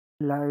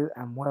Hello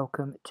and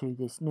welcome to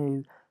this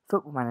new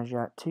Football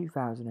Manager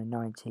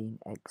 2019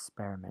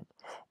 experiment.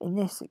 In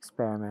this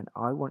experiment,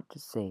 I want to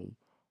see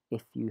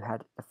if you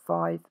had the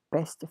 5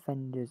 best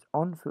defenders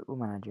on Football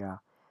Manager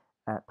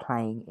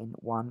playing in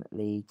one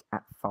league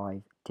at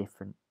 5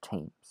 different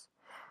teams.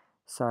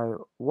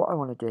 So what I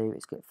want to do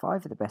is get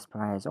 5 of the best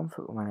players on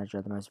Football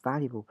Manager, the most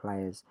valuable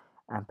players,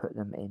 and put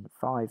them in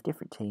 5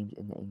 different teams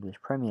in the English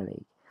Premier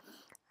League.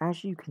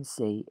 As you can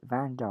see,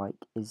 Van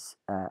Dijk is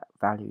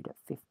valued at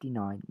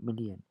 59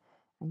 million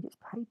and gets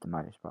paid the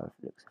most by the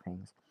looks of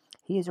things.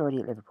 He is already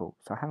at Liverpool,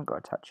 so I haven't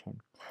got to touch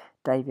him.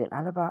 David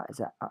Alaba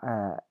is at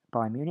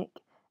Bayern Munich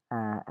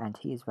and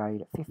he is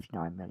valued at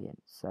 59 million,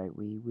 so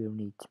we will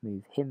need to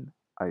move him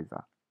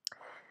over.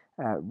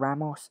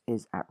 Ramos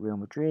is at Real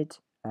Madrid,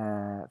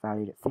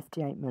 valued at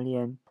 58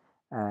 million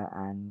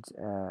and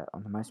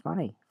on the most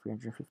money,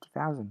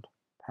 £350,000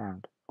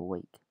 a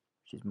week,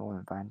 which is more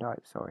than Van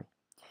Dijk, sorry.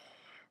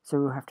 So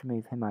we'll have to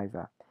move him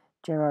over.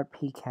 Gerard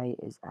Piqué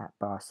is at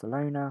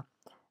Barcelona,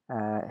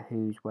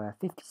 who's worth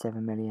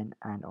 57 million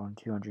and on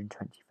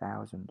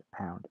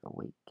 £220,000 a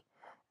week.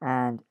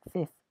 And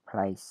 5th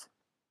place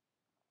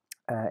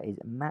is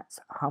Mats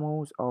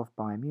Hummels of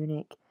Bayern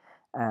Munich,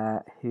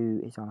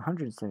 who is on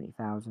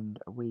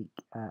 170,000 a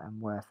week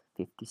and worth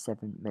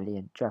 57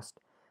 million,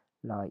 just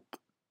like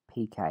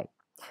Piqué.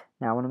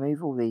 Now I want to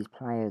move all these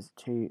players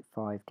to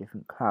 5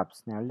 different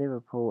clubs. Now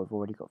Liverpool have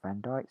already got Van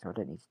Dijk, so I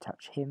don't need to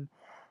touch him.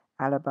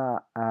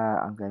 Alaba,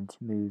 I'm going to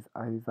move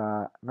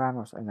over.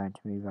 Ramos, I'm going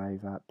to move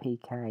over.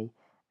 Piqué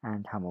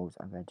and Hummels,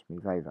 I'm going to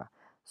move over.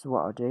 So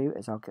what I'll do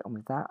is I'll get on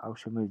with that. I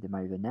shall move them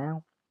over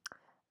now,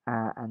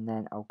 and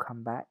then I'll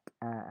come back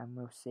and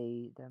we'll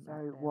see them.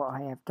 So what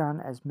I have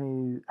done is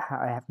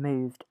I have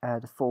moved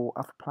the 4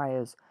 other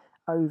players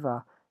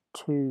over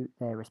to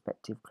their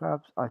respective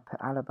clubs. I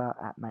put Alaba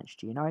at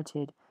Manchester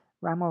United,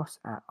 Ramos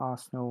at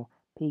Arsenal,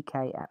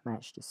 Piqué at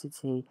Manchester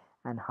City,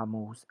 and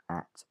Hummels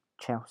at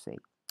Chelsea.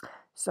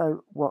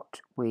 So what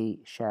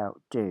we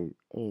shall do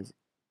is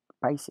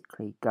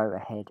basically go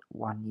ahead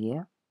 1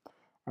 year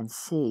and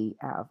see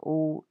out of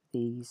all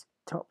these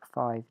top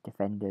 5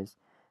 defenders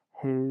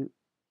who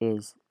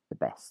is the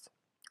best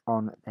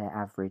on their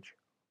average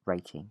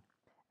rating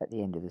at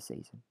the end of the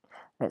season.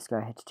 Let's go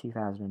ahead to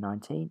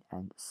 2019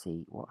 and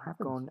see what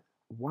happens. Gone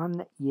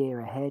 1 year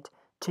ahead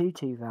to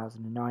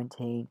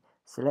 2019,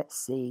 so let's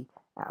see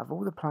out of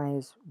all the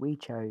players we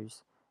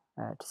chose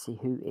to see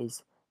who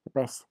is the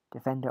best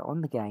defender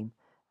on the game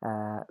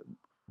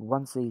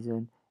one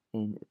season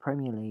in the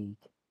Premier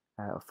League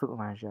of Football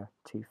Manager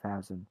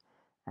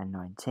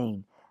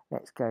 2019.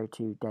 Let's go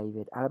to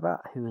David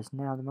Alaba, who is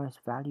now the most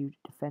valued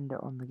defender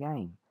on the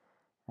game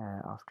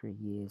after a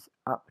year's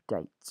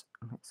update.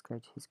 Let's go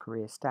to his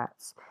career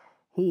stats.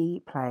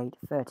 He played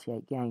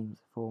 38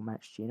 games for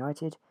Manchester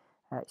United.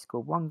 He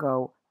scored 1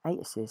 goal,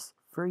 8 assists,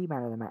 3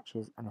 man of the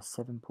matches, and a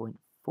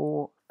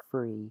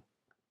 7.43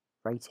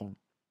 rating.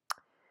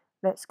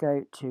 Let's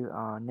go to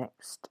our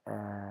next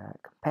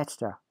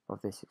competitor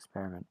of this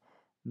experiment,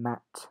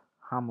 Matt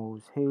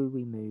Hummels, who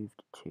we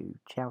moved to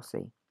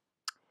Chelsea.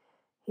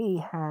 He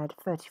had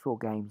 34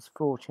 games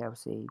for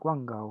Chelsea,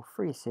 1 goal,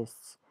 3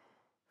 assists,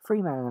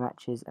 3 man of the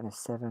matches, and a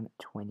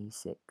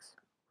 7.26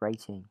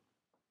 rating.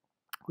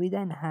 We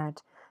then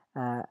had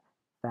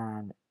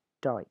Van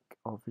Dijk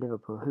of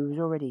Liverpool, who was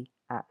already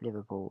at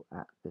Liverpool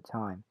at the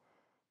time.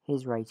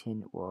 His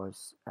rating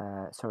was,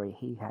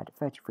 he had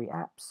 33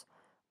 apps,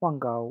 1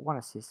 goal, 1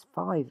 assist,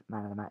 5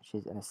 man of the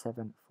matches, and a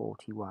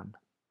 7.41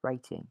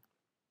 rating.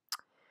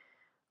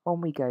 On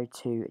we go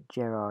to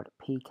Gerard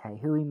Piqué,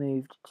 who we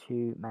moved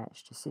to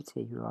Manchester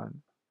City, who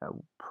I'm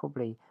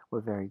probably were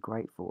very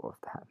grateful of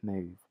that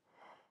move.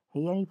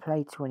 He only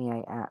played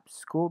 28 apps,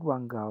 scored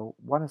 1 goal,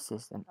 1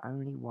 assist, and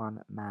only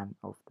 1 man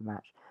of the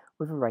match,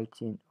 with a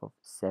rating of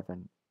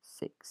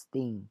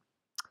 7.16.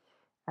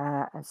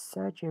 As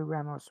Sergio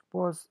Ramos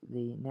was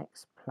the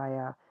next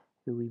player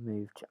who we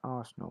moved to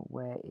Arsenal.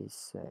 Where is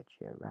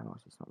Sergio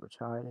Ramos? It's not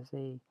retired, is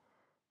he?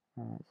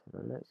 Let's have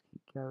a look. Let's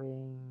keep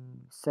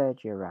going.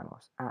 Sergio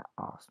Ramos at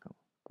Arsenal.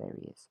 There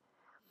he is.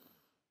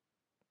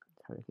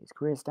 Let's have a look at his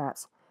career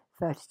stats.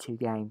 32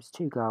 games,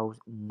 2 goals,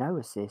 no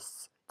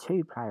assists,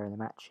 2 man of the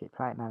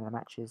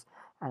matches,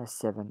 and a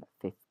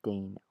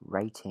 7.15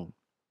 rating.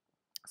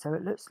 So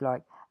it looks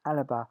like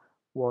Alaba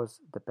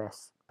was the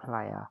best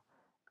player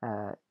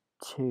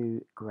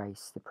to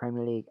grace the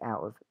Premier League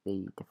out of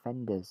the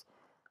defenders.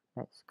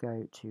 Let's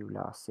go to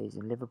last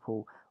season.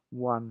 Liverpool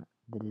won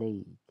the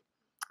league.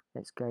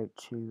 Let's go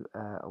to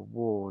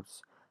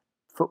awards.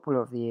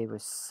 Footballer of the Year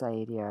was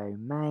Sadio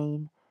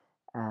Mane.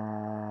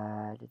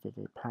 Player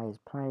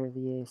of the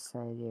Year,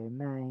 Sadio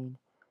Mane.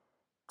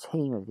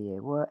 Team of the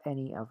Year, were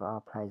any of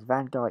our players?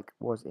 Van Dijk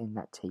was in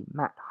that team.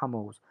 Matt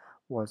Hummels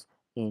was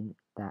in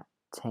that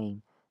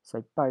team.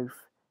 So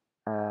both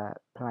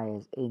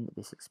players in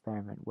this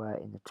experiment were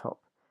in the top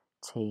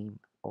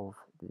team of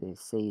this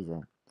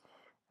season.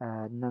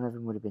 None of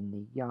them would have been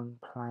the young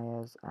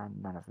players,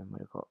 and none of them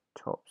would have got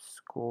top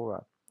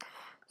scorer.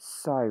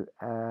 So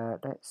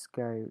let's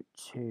go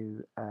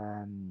to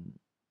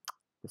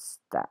the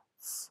stats.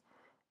 lists.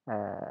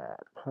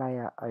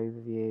 Player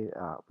overview.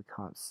 We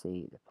can't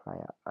see the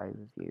player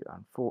overview,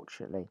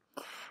 unfortunately.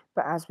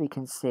 But as we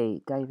can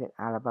see, David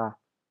Alaba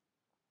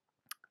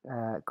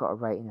got a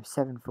rating of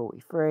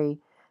 743,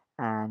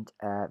 and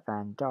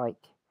Van Dijk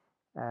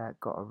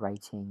got a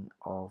rating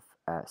of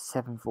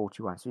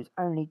 741. So it's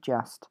only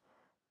just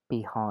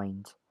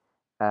behind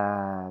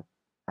Alaba.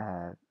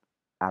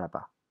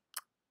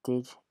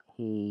 Did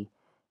he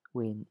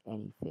win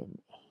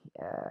anything?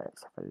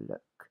 Let's have a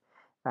look.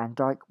 Van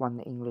Dijk won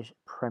the English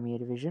Premier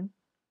Division.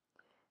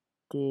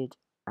 Did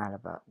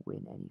Alaba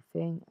win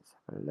anything? Let's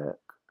have a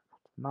look. Go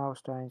to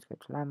milestones, go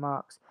to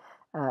landmarks.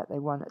 They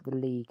won the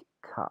League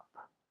Cup.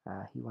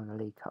 He won the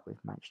League Cup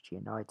with Manchester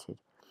United.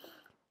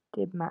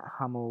 Did Matt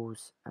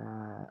Hummels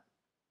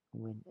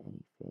win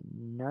anything?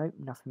 Nope,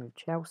 nothing with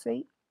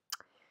Chelsea.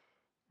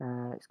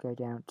 Let's go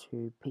down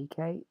to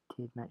PK.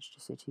 Did Manchester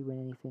City win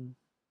anything?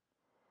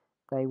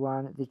 They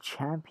won the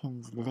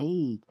Champions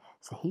League.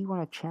 So he won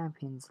a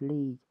Champions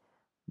League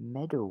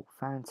medal.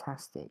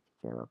 Fantastic,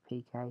 Gerard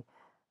Piqué.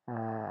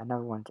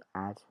 Another one to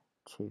add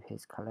to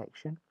his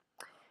collection.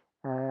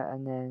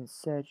 And then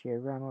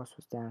Sergio Ramos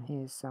was down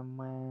here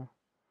somewhere.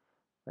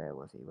 Where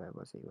was he?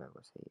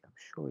 I'm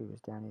sure he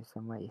was down here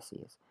somewhere. Yes, he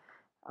is.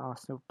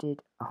 Arsenal.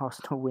 Did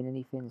Arsenal win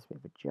anything? It's a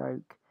bit of a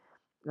joke.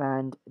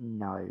 And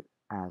no,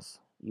 as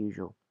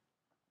usual.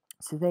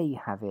 So there you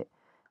have it.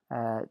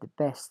 The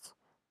best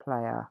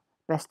player,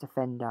 best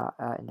defender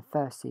in the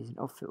first season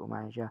of Football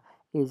Manager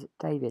is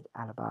David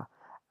Alaba,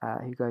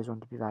 who goes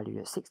on to be valued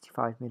at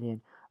 65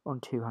 million on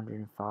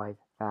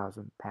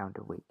 £205,000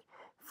 a week.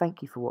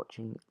 Thank you for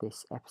watching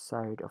this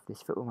episode of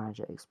this Football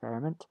Manager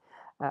experiment.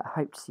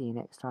 Hope to see you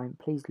next time.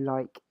 Please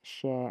like,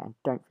 share, and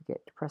don't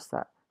forget to press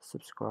that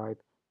subscribe